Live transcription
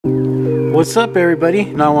What's up, everybody?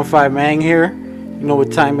 915 Mang here. You know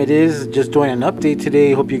what time it is. Just doing an update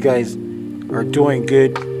today. Hope you guys are doing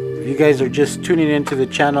good. If you guys are just tuning into the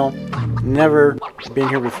channel, never been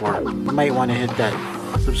here before, you might want to hit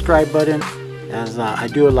that subscribe button, as I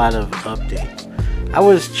do a lot of updates. I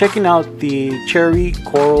was checking out the Cherry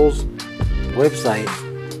Corals website,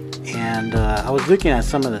 and I was looking at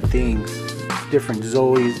some of the things, different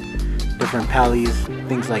Zoas, different Pallies,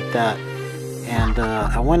 things like that. And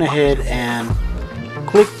I went ahead and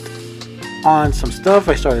clicked on some stuff.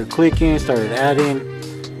 I started clicking, started adding,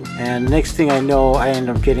 and next thing I know, I end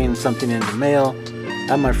up getting something in the mail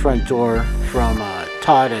at my front door from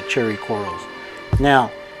Todd at Cherry Corals. Now,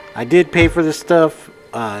 I did pay for this stuff.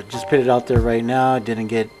 Just put it out there right now. I didn't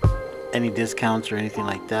get any discounts or anything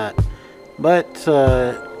like that. But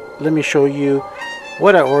let me show you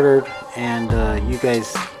what I ordered, and you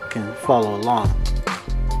guys can follow along.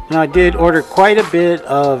 Now, I did order quite a bit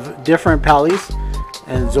of different Pallies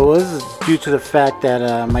and Zoas due to the fact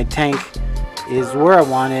that my tank is where I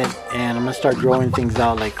want it, and I'm going to start growing things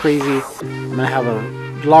out like crazy. I'm going to have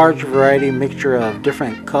a large variety mixture of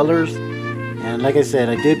different colors, and like I said,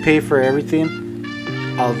 I did pay for everything,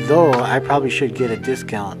 although I probably should get a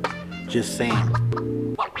discount, just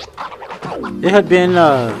saying. It had been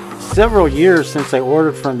several years since I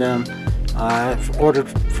ordered from them. I've ordered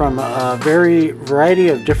from a variety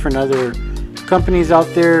of different other companies out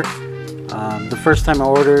there. The first time I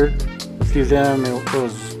ordered through them, it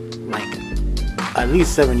was like at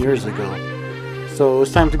least 7 years ago. So it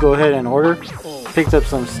was time to go ahead and order. Picked up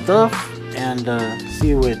some stuff and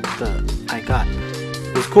see what I got.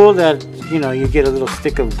 It's cool that, you know, you get a little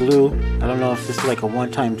stick of glue. I don't know if this is like a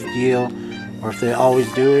one-time deal or if they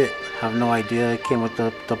always do it. I have no idea. It came with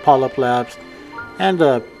the Polyp Labs and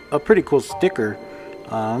a pretty cool sticker.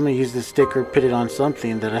 I'm gonna use this sticker, put it on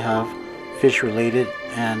something that I have fish related,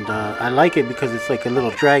 and I like it because it's like a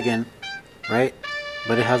little dragon, right?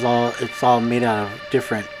 But it's all made out of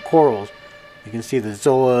different corals. You can see the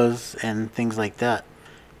Zoas and things like that.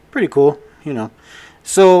 Pretty cool, you know.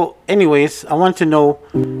 So anyways, I want to know,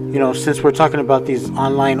 you know, since we're talking about these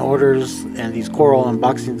online orders and these coral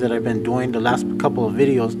unboxings that I've been doing, the last couple of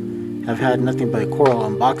videos I've had nothing but coral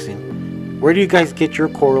unboxing. Where do you guys get your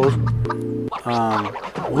corals?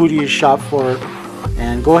 Who do you shop for?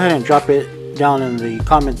 And go ahead and drop it down in the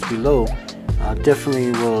comments below.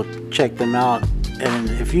 Definitely will check them out. And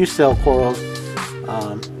if you sell corals,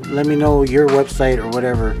 let me know your website or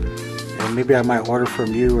whatever, and maybe I might order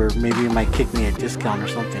from you, or maybe you might kick me a discount or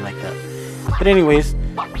something like that. But anyways,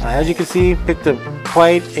 as you can see, picked up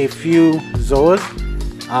quite a few Zoas.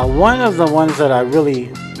 One of the ones that I really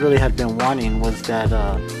had been wanting was that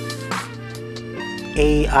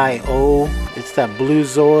AIO. It's that blue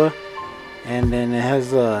Zoa, and then it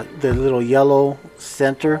has the little yellow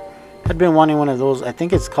center. I've been wanting one of those. I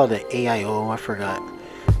think it's called the AIO, I forgot.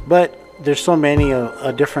 But there's so many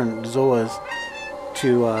different Zoas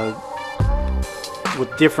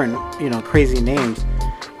with different, you know, crazy names,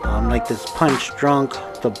 like this Punch Drunk,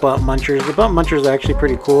 the Butt Munchers. The Butt Munchers are actually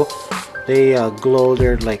pretty cool. They glow.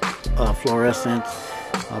 They're like fluorescent.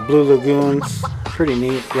 Blue Lagoons, pretty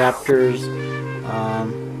neat. Raptors.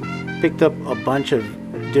 Picked up a bunch of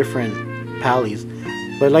different Pallies,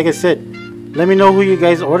 but like I said, let me know who you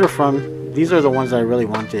guys order from. These are the ones I really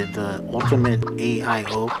wanted, the Ultimate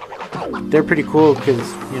AIO. They're pretty cool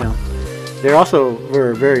because, you know, they're also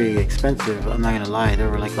very expensive. I'm not gonna lie, they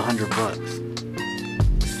were like $100.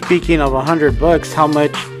 Speaking of $100, how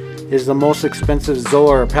much is the most expensive Zoa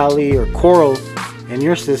or Pallie or coral in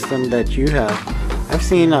your system that you have? I've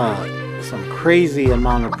seen some crazy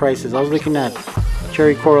amount of prices. I was looking at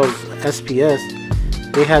Cherry Corals SPS.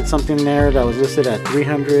 They had something there that was listed at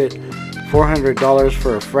 $300, $400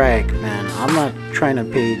 for a frag. Man, I'm not trying to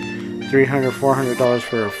pay $300, $400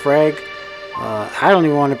 for a frag. I don't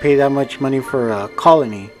even want to pay that much money for a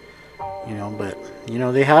colony, you know. But you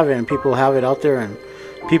know, they have it, and people have it out there, and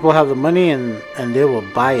people have the money, and they will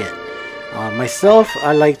buy it. Myself,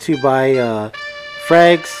 I like to buy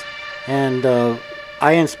frags, and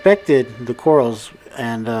I inspected the corals,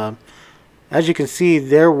 and as you can see,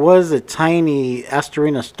 there was a tiny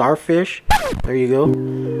Astorina starfish. There you go.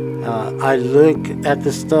 I look at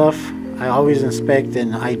the stuff. I always inspect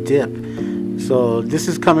and I dip. So this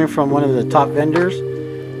is coming from one of the top vendors,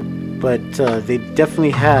 but they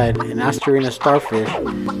definitely had an Astorina starfish,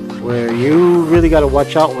 where you really got to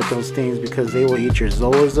watch out with those things because they will eat your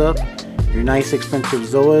Zoas up, your nice expensive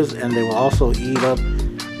Zoas, and they will also eat up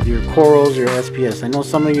your corals, your SPS. I know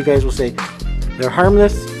some of you guys will say they're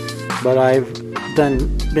harmless, but I've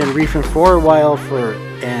been reefing for a while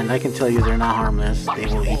and I can tell you they're not harmless. They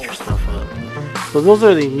will eat your stuff up. So those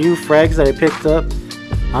are the new frags that I picked up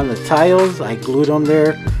on the tiles. I glued them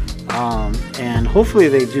there, and hopefully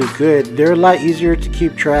they do good. They're a lot easier to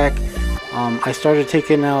keep track. I started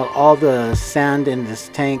taking out all the sand in this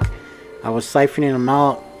tank. I was siphoning them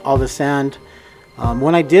out, all the sand.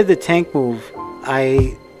 When I did the tank move,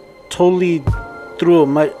 I totally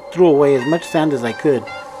threw away as much sand as I could,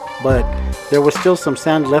 but there was still some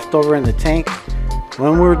sand left over in the tank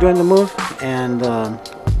when we were doing the move, and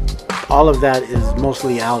all of that is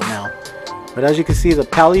mostly out now. But as you can see, the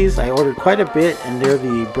pallies, I ordered quite a bit, and they're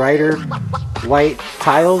the brighter white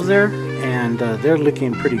tiles there, and they're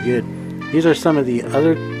looking pretty good. These are some of the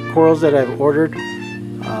other corals that I've ordered,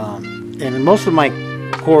 and most of my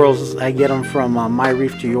corals I get them from My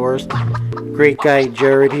Reef to Yours. Great guy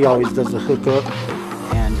Jared, he always does the hookup,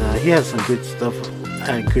 and he has some good stuff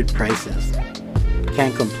at good prices.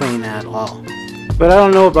 Can't complain at all. But I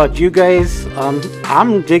don't know about you guys,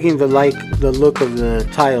 I'm digging the look of the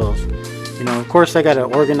tiles. You know, of course I gotta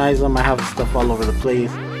organize them. I have stuff all over the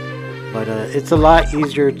place, but it's a lot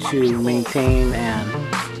easier to maintain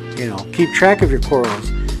and, you know, keep track of your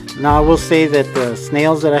corals. Now I will say that the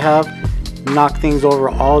snails that I have knock things over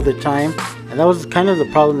all the time, and that was kind of the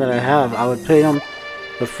problem that I have. I would put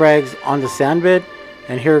the frags on the sand bed,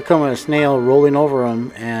 and here come a snail rolling over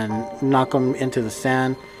them and knock them into the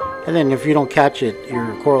sand, and then if you don't catch it,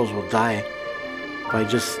 your corals will die by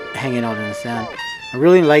just hanging out in the sand. I'm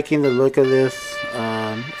really liking the look of this,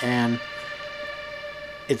 and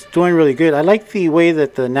it's doing really good. I like the way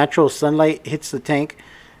that the natural sunlight hits the tank.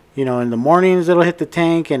 You know, in the mornings it'll hit the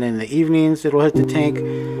tank, and in the evenings it'll hit the tank.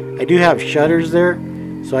 I do have shutters there,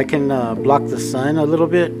 so I can block the sun a little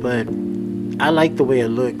bit, but I like the way it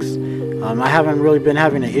looks. I haven't really been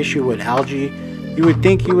having an issue with algae. You would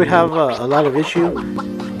think you would have a lot of issue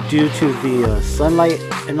due to the sunlight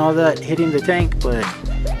and all that hitting the tank, but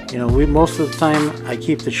you know, most of the time I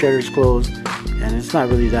keep the shutters closed, and it's not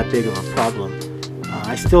really that big of a problem.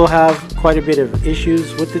 I still have quite a bit of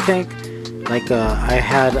issues with the tank. Like I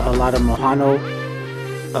had a lot of Mohano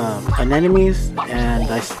anemones,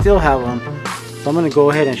 and I still have them. So I'm going to go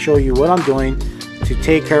ahead and show you what I'm doing to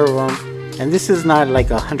take care of them. And this is not like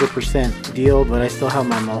 100% deal, but I still have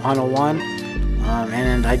my Mohano wand.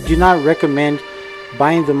 And I do not recommend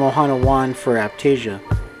buying the Mohano wand for Aptasia.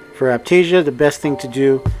 For Aptasia, the best thing to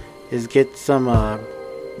do is get some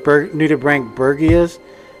nudibranch Bergias.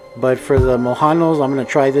 But for the Mohanos, I'm going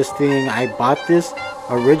to try this thing. I bought this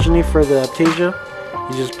originally for the Aptasia.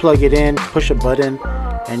 You just plug it in, push a button,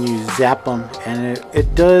 and you zap them, and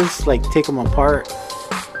it does like take them apart.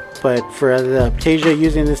 But for the Aptasia,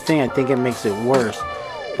 using this thing, I think it makes it worse.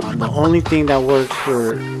 The only thing that works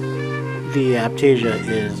for the Aptasia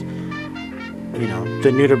is, you know, the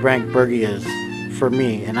nudibranch Bergias for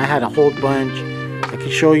me, and I had a whole bunch. I can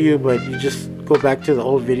show you, but you just go back to the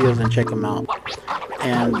old videos and check them out.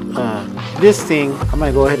 And this thing, I'm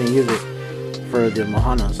gonna go ahead and use it for the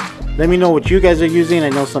Mohanos. Let me know what you guys are using. I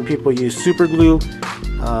know some people use super glue,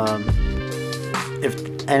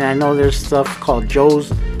 and I know there's stuff called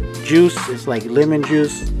Joe's juice. It's like lemon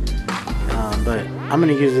juice, but I'm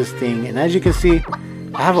gonna use this thing. And as you can see,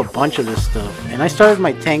 I have a bunch of this stuff, and I started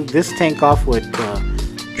this tank off with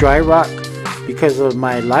dry rock because of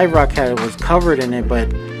my live rock was covered in it, but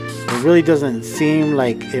it really doesn't seem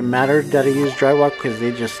like it mattered that I used dry rock because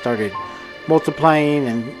they just started multiplying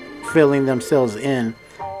and filling themselves in.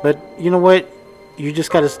 But you know what, you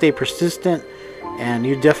just got to stay persistent, and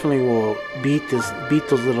you definitely will beat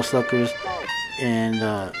those little suckers,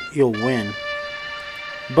 and you'll win.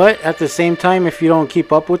 But at the same time, if you don't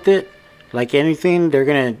keep up with it, like anything, they're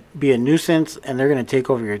gonna be a nuisance and they're gonna take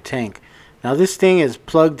over your tank. Now this thing is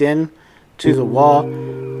plugged in to the wall.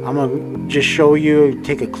 I'm gonna just show you,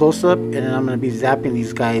 take a close-up, and then I'm gonna be zapping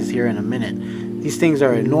these guys here in a minute. These things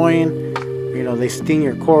are annoying. You know, they sting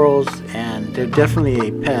your corals, and they're definitely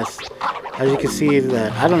a pest. As you can see,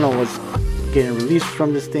 that I don't know what's getting released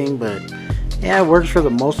from this thing, but yeah, it works for the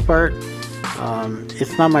most part.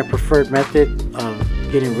 It's not my preferred method of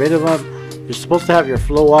getting rid of them. You're supposed to have your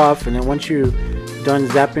flow off, and then once you're done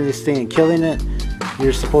zapping this thing and killing it,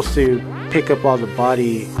 you're supposed to pick up all the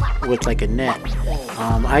body with like a net.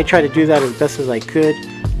 I try to do that as best as I could,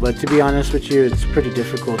 but to be honest with you, it's pretty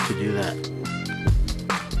difficult to do that.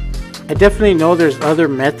 I definitely know there's other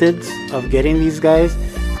methods of getting these guys.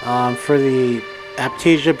 For the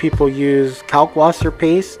Aptasia, people use kalkwasser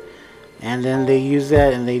paste, and then they use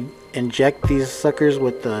that and they inject these suckers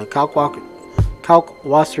with the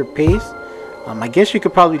kalkwasser paste. I guess you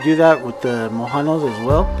could probably do that with the Mohanos as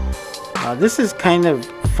well. This is kind of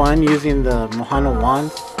fun using the Mohano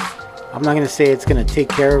wand. I'm not going to say it's going to take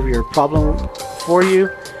care of your problem for you,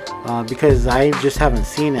 because I just haven't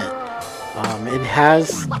seen it. It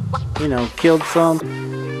has, you know, killed some,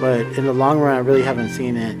 but in the long run I really haven't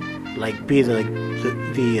seen it like be the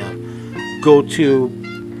go-to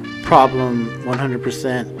problem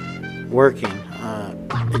 100% working.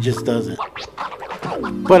 It just doesn't.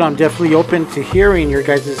 But I'm definitely open to hearing your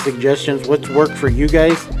guys' suggestions. What's worked for you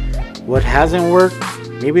guys? What hasn't worked?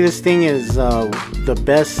 Maybe this thing is the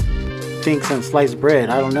best thing since sliced bread.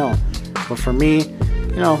 I don't know. But for me,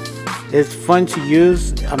 you know, it's fun to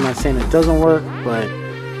use. I'm not saying it doesn't work, but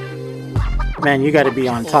man, you got to be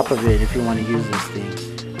on top of it if you want to use this thing.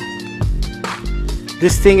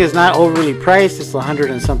 This thing is not overly priced. It's $100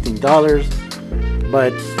 and something.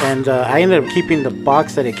 But I ended up keeping the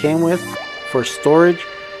box that it came with for storage.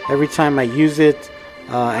 Every time I use it,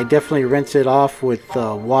 I definitely rinse it off with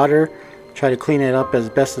water, try to clean it up as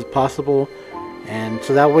best as possible, and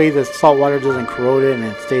so that way the salt water doesn't corrode it and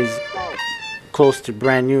it stays close to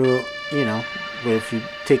brand new, you know, if you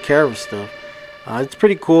take care of stuff. It's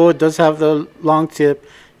pretty cool. It does have the long tip.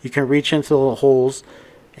 You can reach into the holes,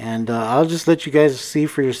 and I'll just let you guys see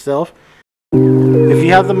for yourself. If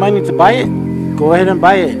you have the money to buy it, go ahead and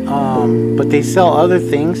buy it. But they sell other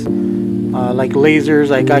things like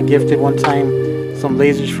lasers. I got gifted one time some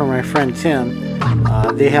lasers from my friend Tim.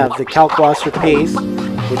 They have the calc washer paste,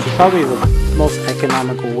 which is probably the most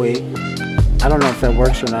economical way. I don't know if that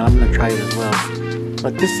works or not. I'm gonna try it as well.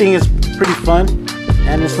 But this thing is pretty fun,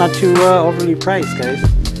 and it's not too overly priced, guys.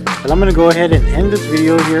 But I'm gonna go ahead and end this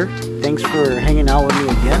video here. Thanks for hanging out with me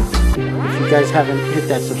again. If you guys haven't hit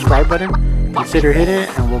that subscribe button, consider hitting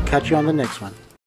it, and we'll catch you on the next one.